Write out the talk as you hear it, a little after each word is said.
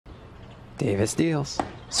Davis deals.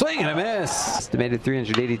 Swing and a miss. Estimated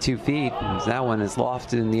 382 feet. As that one is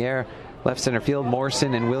lofted in the air. Left center field,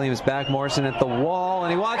 Morrison and Williams back. Morrison at the wall,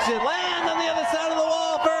 and he watches it land on the other side of the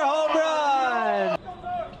wall for a home run.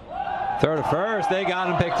 Throw to first. They got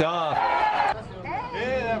him picked off.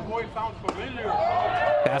 Hey, that voice sounds familiar.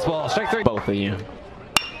 Fastball, strike three. Both of you.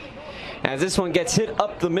 As this one gets hit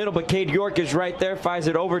up the middle, but Cade York is right there, fires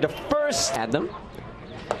it over to first. At them.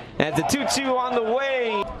 As the 2-2 on the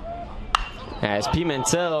way. As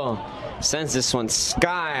Pimentel sends this one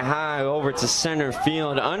sky high over to center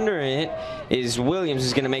field. Under it is Williams,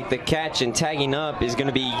 who's going to make the catch, and tagging up is going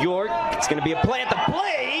to be York. It's going to be a play at the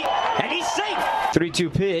plate, and he's safe.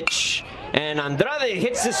 3-2 pitch, and Andrade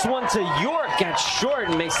hits this one to York at short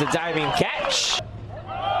and makes the diving catch.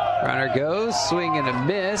 Runner goes, swing and a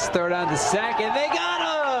miss. Throw down to second. They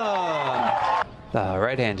got him. The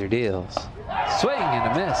right-hander deals. Swing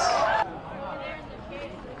and a miss.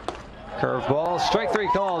 Curveball, strike three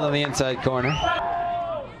called on the inside corner.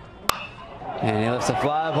 And he lifts a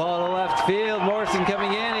fly ball to left field. Morrison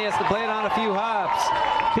coming in. He has to play it on a few hops.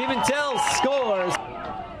 Pimentel scores.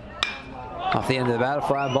 Off the end of the bat, a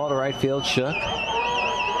fly ball to right field. Shook.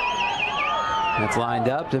 That's lined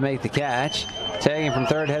up to make the catch. Tagging from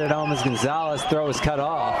third, headed home is Gonzalez. Throw is cut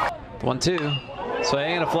off. 1-2.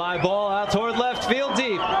 Swing and a fly ball out toward left field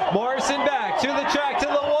deep. Morrison back to the track, to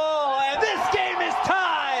the wall, and this game is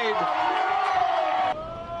tied.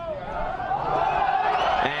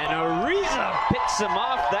 And Ariza picks him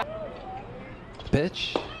off that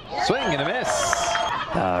Pitch. Swing and a miss.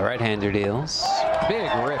 Right-hander deals.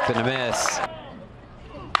 Big rip and a miss.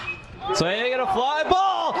 Swing and a fly ball.